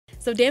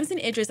So Damson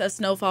Idris of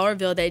Snowfall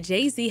revealed that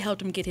Jay-Z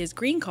helped him get his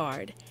green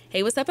card.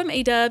 Hey, what's up? I'm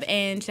Ayeeedubb,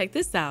 and check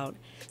this out.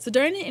 So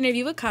during an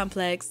interview with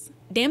Complex,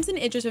 Damson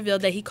Idris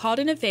revealed that he called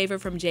in a favor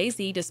from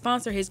Jay-Z to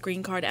sponsor his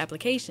green card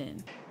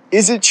application.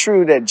 Is it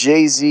true that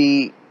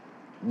Jay-Z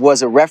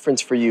was a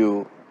reference for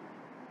you?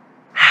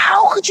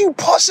 How could you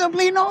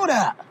possibly know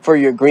that? For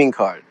your green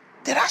card?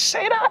 Did I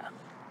say that?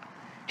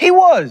 He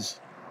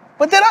was.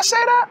 But did I say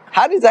that?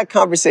 How did that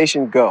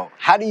conversation go?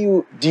 How do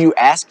you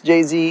ask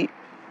Jay-Z?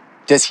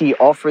 Does he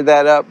offer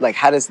that up? Like,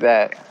 how does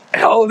that?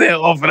 Hell, they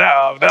offer that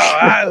up. No,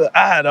 I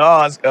had to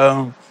ask.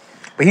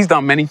 But he's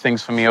done many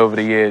things for me over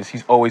the years.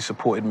 He's always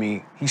supported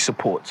me. He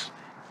supports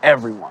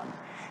everyone.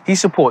 He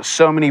supports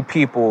so many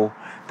people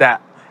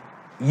that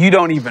you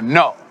don't even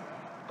know.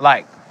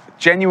 Like,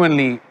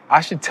 genuinely,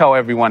 I should tell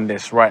everyone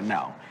this right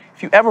now.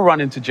 If you ever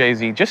run into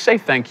Jay-Z, just say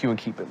thank you and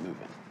keep it moving.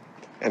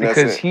 And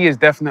because he is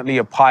definitely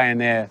a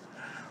pioneer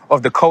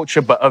of the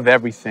culture, but of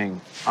everything.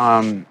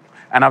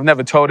 And I've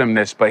never told him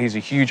this, but he's a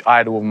huge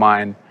idol of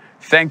mine.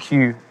 Thank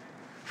you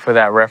for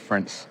that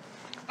reference.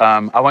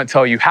 I won't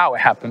tell you how it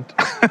happened,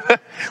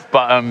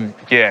 but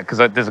yeah, because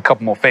there's a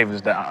couple more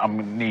favors that I'm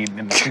gonna need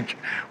in the future.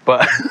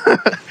 But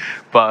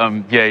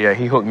yeah,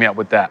 he hooked me up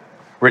with that.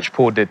 Rich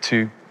Paul did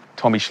too.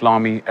 Tommy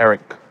Shlami,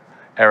 Eric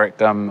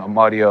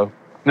Amadio.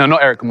 No,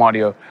 not Eric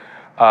Amadio.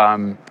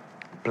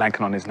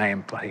 Blanking on his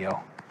name, bloody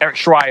hell. Eric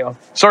Schreier.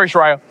 Sorry,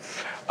 Schreier.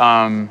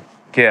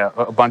 Yeah,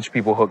 a bunch of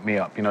people hooked me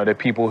up. You know, they're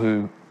people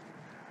who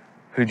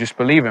just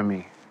believe in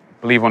me,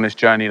 believe on this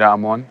journey that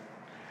I'm on.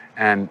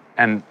 And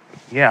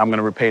yeah, I'm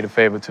gonna repay the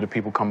favor to the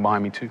people come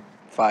behind me too.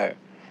 Fire.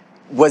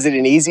 Was it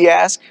an easy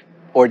ask,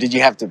 or did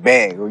you have to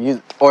beg,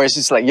 or it's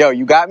just like, yo,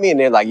 you got me, and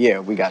they're like, yeah,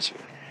 we got you?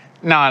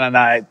 No.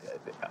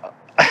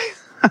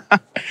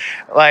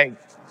 Like,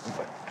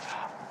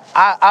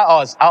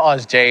 I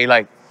asked Jay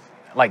like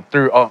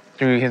through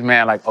his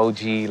man like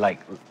OG, like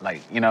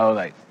you know,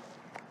 like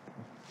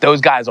those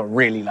guys are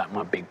really like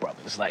my big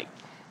brothers. Like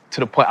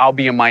to the point I'll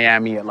be in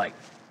Miami at like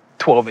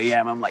 12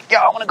 a.m. I'm like, yo,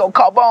 I want to go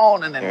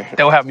Carbone. And then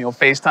they'll have me on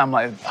FaceTime,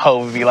 like,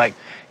 Ho would be like,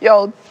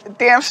 yo,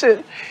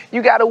 Damson,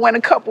 you got to win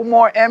a couple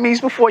more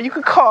Emmys before you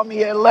could call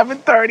me at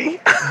 11:30.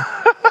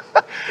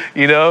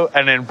 You know?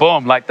 And then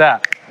boom, like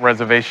that,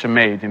 reservation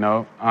made, you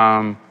know?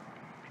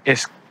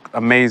 It's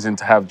amazing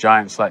to have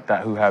giants like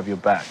that who have your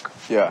back.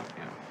 Yeah.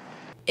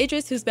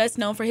 Idris, who's best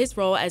known for his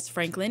role as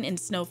Franklin in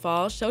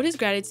Snowfall, showed his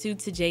gratitude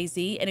to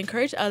Jay-Z and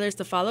encouraged others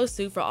to follow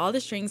suit for all the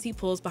strings he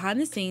pulls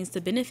behind the scenes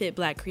to benefit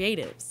Black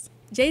creatives.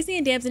 Jay-Z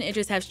and Damson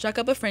Idris have struck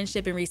up a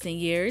friendship in recent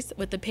years,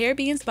 with the pair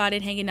being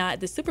spotted hanging out at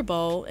the Super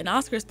Bowl, an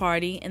Oscars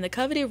party, and the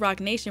coveted Rock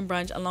Nation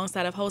brunch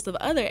alongside a host of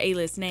other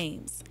A-list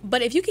names.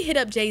 But if you could hit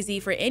up Jay-Z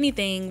for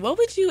anything, what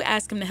would you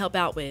ask him to help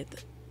out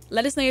with?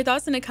 Let us know your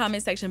thoughts in the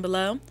comment section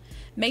below.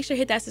 Make sure to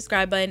hit that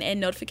subscribe button and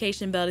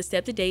notification bell to stay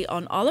up to date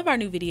on all of our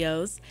new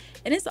videos.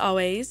 And as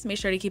always, make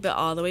sure to keep it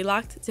all the way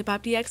locked to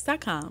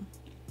HipHopDX.com.